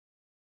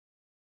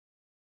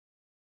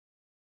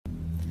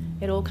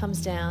it all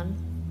comes down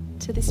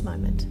to this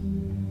moment.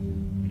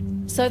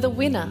 So the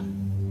winner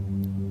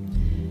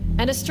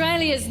and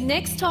Australia's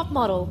next top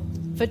model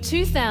for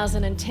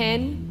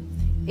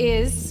 2010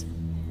 is...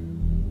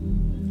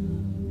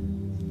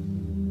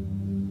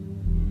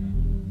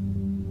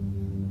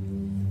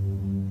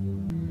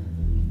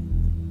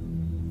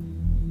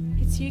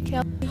 It's you,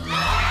 Kelly.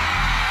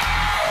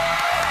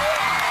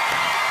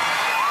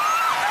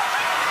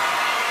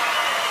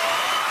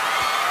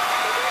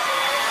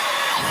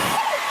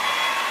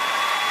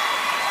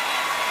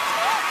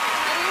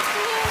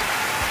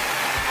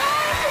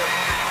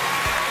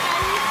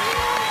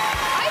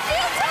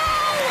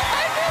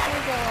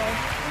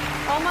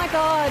 Oh my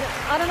God,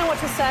 I don't know what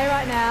to say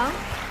right now.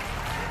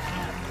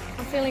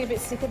 I'm feeling a bit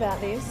sick about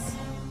this.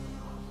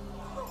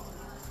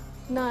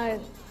 No.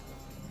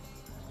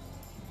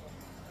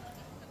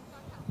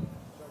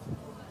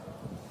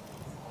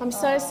 I'm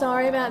so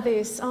sorry about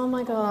this. Oh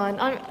my God.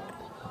 I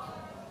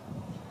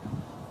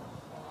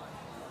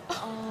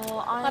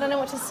don't know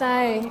what to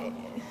say.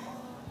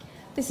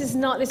 This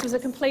was a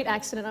complete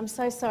accident. I'm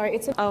so sorry.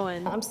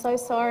 Owen. I'm so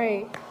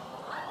sorry.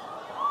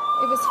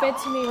 It was fed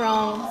to me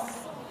wrong.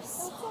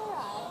 It's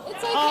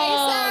okay,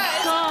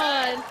 Oh,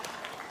 God.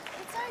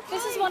 It's okay.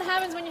 This is what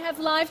happens when you have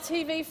live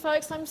TV,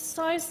 folks. I'm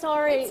so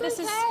sorry. It's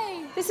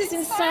okay. This is It's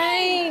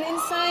insane, fine.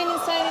 insane,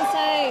 insane,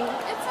 insane.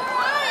 It's all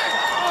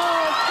right.